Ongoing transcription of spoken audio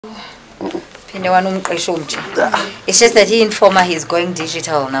It's just that he informed her he's going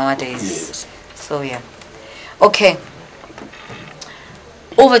digital nowadays. Yes. So yeah. Okay.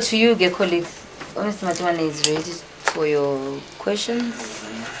 Over to you, dear colleagues. Mr. Matiwane is ready for your questions.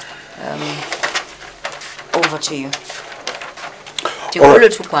 Over to you.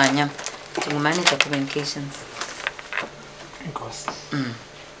 Manager communications.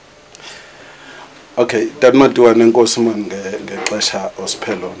 Okay, that Matiwane enkosi ngexesha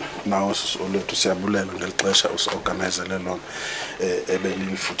osiphelona nawo solethu siyabulela ngelixesha usorganizele lona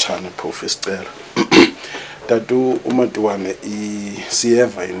ebelifutshane phofu isicelo. Tatu uMatiwane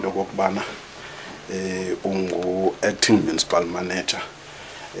siyeva into okubana ungu Acting Municipal Manager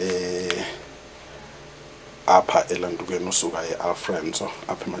apha elantukeni usuka Alfred Nzo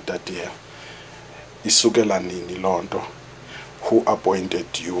apha Matatiele. Isukela nini lonto? Who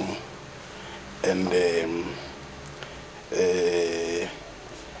appointed you? And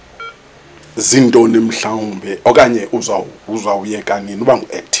zintoni mhlawumbe okanye uzawuyeka nini uba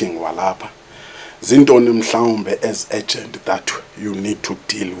ngu-acting walapha, zintoni mhlawumbe as agent that you need to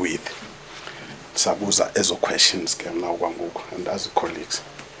deal with? Sabuza ezo questions ke mna kwangoku and as colleagues.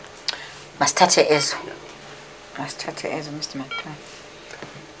 Masithathe ezo. Masithathe ezo, Mr. Matiwane.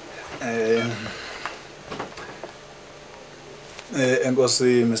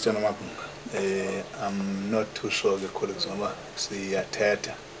 Enkosi Mr. Namapunga. I'm not too sure the colleagues ngoba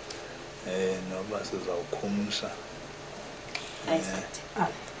siyathetha noba sizawukhumsha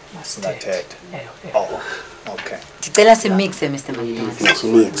masithetha. Oh, okay. Tell us a mix, Mr.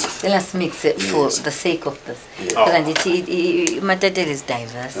 Matiwane. Tell us mix for the sake of this. Because Matatiele is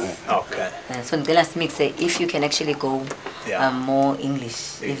diverse. Okay. So tell us mix if you can actually go more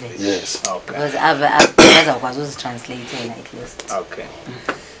English even. Yes. Okay. Because I've was translated at least. Okay.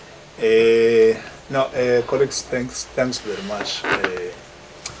 No, colleagues, thanks very much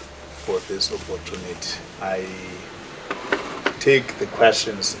for this opportunity. I take the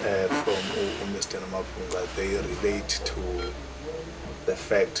questions from Mr. Namapunga. They relate to the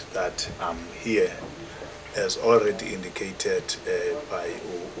fact that I'm here, as already indicated by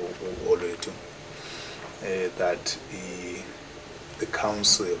Oletu, that the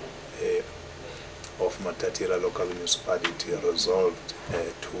council of Matatiele Local Municipality resolved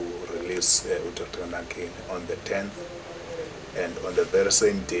to release Dr Nakin on the 10th, and on the very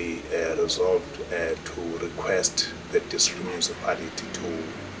same day resolved to request the district municipality to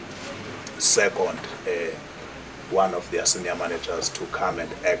second one of their senior managers to come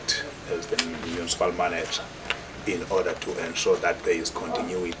and act as the municipal manager in order to ensure that there is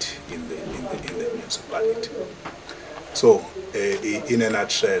continuity in the municipality. So, in a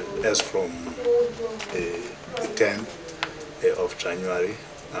nutshell, as from the 10th of January,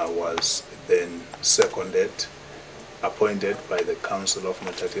 I was then appointed by the Council of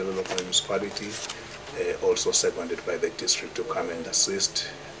Matatiele Local Municipality, also seconded by the district to come and assist.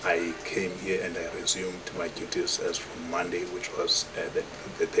 I came here and I resumed my duties as from Monday, which was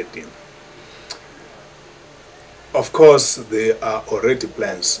the 13th. Of course, there are already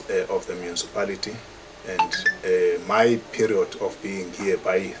plans of the municipality, and my period of being here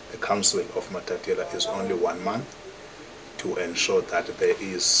by the Council of Matatiele is only 1 month to ensure that there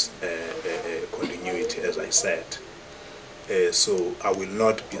is a continuity, as I said. So I will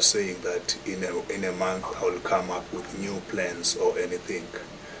not be saying that in a month I will come up with new plans or anything,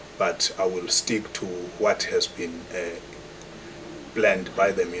 but I will stick to what has been planned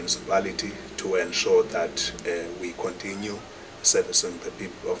by the municipality to ensure that we continue servicing the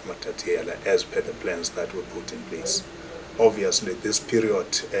people of Matatiele as per the plans that were put in place. Obviously, this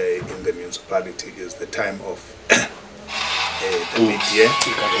period in the municipality is the time of the mid-year.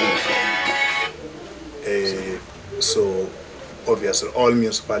 So, obviously, all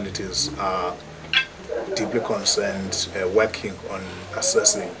municipalities are deeply concerned working on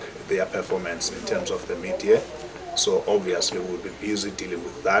assessing their performance in terms of the mid-year. So obviously we'll be busy dealing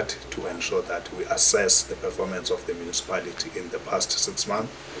with that to ensure that we assess the performance of the municipality in the past 6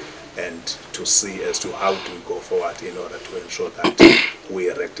 months and to see as to how do we go forward in order to ensure that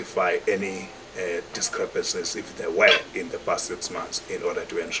we rectify any discrepancies if there were in the past 6 months in order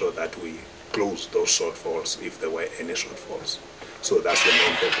to ensure that we close those shortfalls if there were any shortfalls. So that's the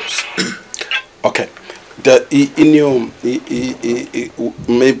main purpose. Okay. In your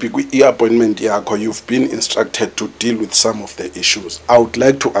maybe appointment, you've been instructed to deal with some of the issues. I would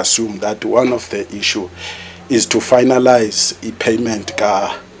like to assume that one of the issue is to finalize a payment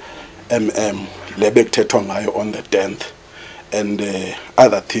ka lebekuthethwa ngayo on the 10th and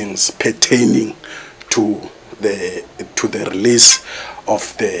other things pertaining to the release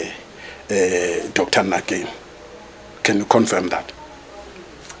of the Dr. Nakin. Can you confirm that?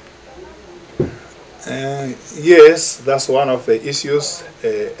 Yes, that's one of the issues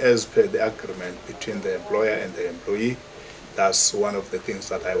as per the agreement between the employer and the employee. That's one of the things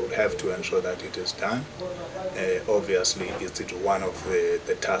that I would have to ensure that it is done. Obviously, it's one of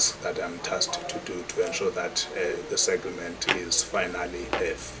the tasks that I'm tasked to do to ensure that the settlement is finally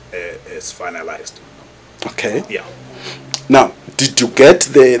is finalized. Okay. Yeah. Now, did you get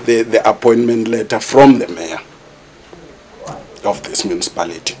the appointment letter from the mayor of this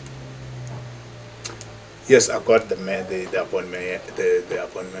municipality? Yes, I got the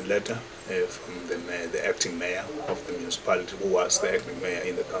appointment letter from the acting mayor of the municipality, who was the acting mayor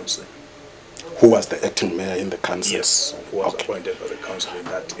in the council. Who was the acting mayor in the council? Yes, who was appointed by the council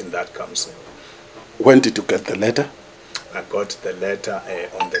in that council. When did you get the letter? I got the letter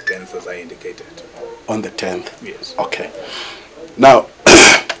on the 10th, as I indicated. On the 10th? Yes. Okay. Now,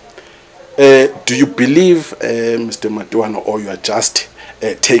 do you believe, Mr. Matiwane, or you are just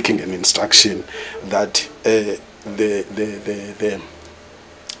taking an instruction that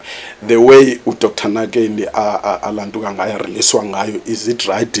the way Dr. Nakin alanduka ngayo releaswa ngayo, is it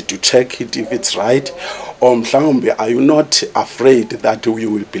right? Did you check it if it's right? Or mhlawumbe, are you not afraid that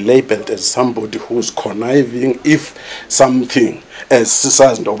you will be labeled as somebody who's conniving if something, as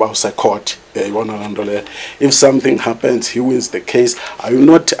sisazindoba usecourt, if something happens, he wins the case? Are you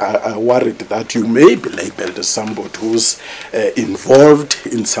not worried that you may be labeled as somebody who's involved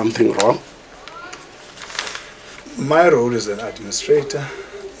in something wrong? My role is an administrator,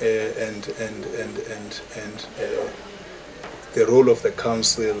 and the role of the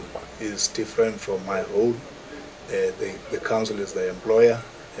council is different from my role. The council is the employer,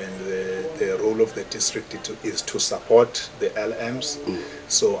 and the role of the district is to support the LMs.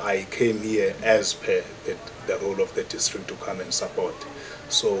 So I came here as per the role of the district to come and support.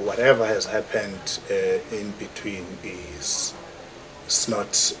 So whatever has happened in between is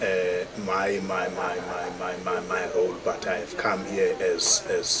not my role, but I have come here as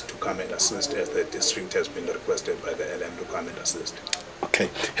to come and assist, as the district has been requested by the LM to come and assist. Okay.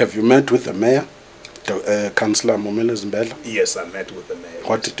 Have you met with the mayor, Councillor Momele Zimbela? Yes, I met with the mayor.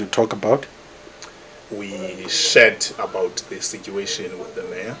 What did you talk about? We shared about the situation with the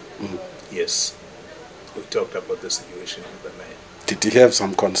mayor. Yes, we talked about the situation with the mayor. Did he have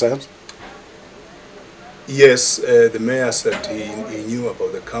some concerns? Yes, the mayor said he knew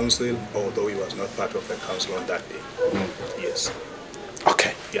about the council, although he was not part of the council on that day. Yes.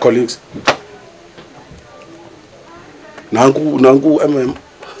 Okay. Yeah. Colleagues. Nangu MM.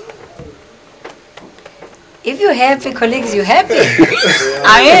 If you're happy, colleagues, you're happy.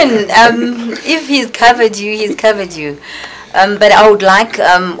 I mean, if he's covered you, he's covered you. But I would like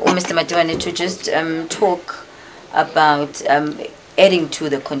Mr. Matiwane to just talk about adding to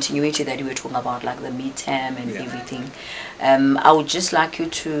the continuity that you were talking about, like the midterm and everything. I would just like you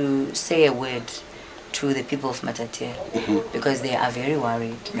to say a word to the people of Matatiele, because they are very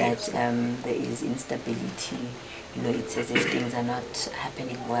worried that there is instability. You know, it's as if things are not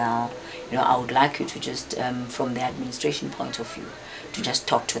happening well. You know, I would like you to just, from the administration point of view, to just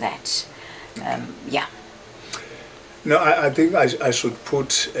talk to that. Yeah. No, I think I should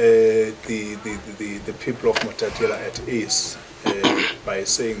put the people of Matatiele at ease by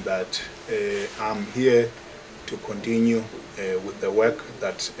saying that I'm here to continue with the work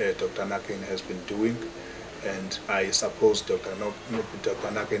that Dr. Nakin has been doing, and I suppose Dr.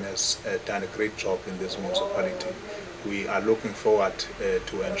 Nakin has done a great job in this municipality. We are looking forward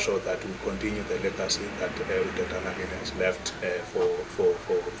to ensure that we continue the legacy that Dr. Nakin has left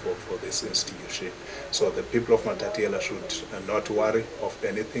for this institution. So the people of Matatiele should not worry of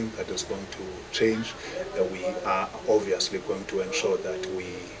anything that is going to change. We are obviously going to ensure that we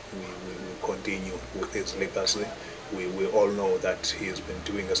continue with his legacy. We all know that he has been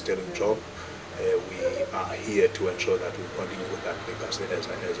doing a sterling job. We are here to ensure that we continue with that legacy,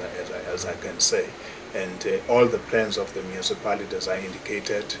 as I can say. And all the plans of the municipality, as I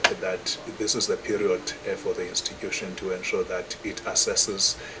indicated, that this is the period for the institution to ensure that it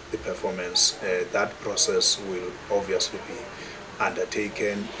assesses the performance. That process will obviously be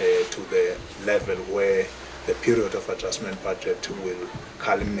undertaken to the level where the period of adjustment budget will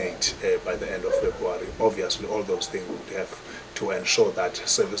culminate by the end of February. Obviously, all those things would have to ensure that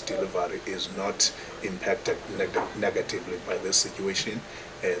service delivery is not impacted negatively by this situation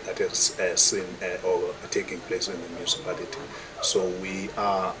that is seen or taking place in the municipality. So we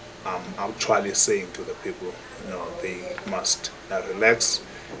are actually saying to the people, you know, they must relax.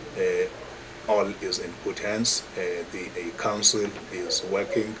 All is in good hands. The council is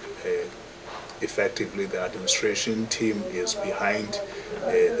working effectively. The administration team is behind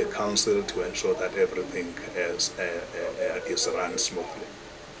the council to ensure that everything is run smoothly.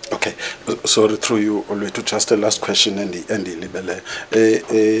 Okay, sorry, through you, Olwetu, just a last question, and Libele.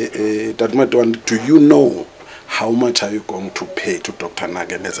 Dr. Matiwane, do you know how much are you going to pay to Dr.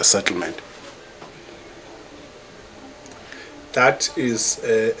 Nakin as a settlement? That is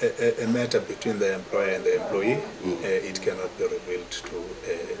a matter between the employer and the employee. It cannot be revealed to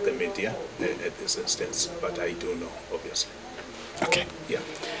the media at this instance, but I do know, obviously. Okay. Yeah.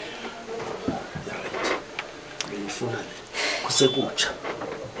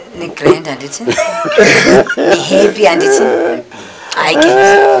 Ni grand andithi. Ni happy andithi. Hayi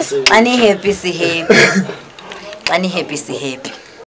ke. Ani happy si happy. Ani happy si happy.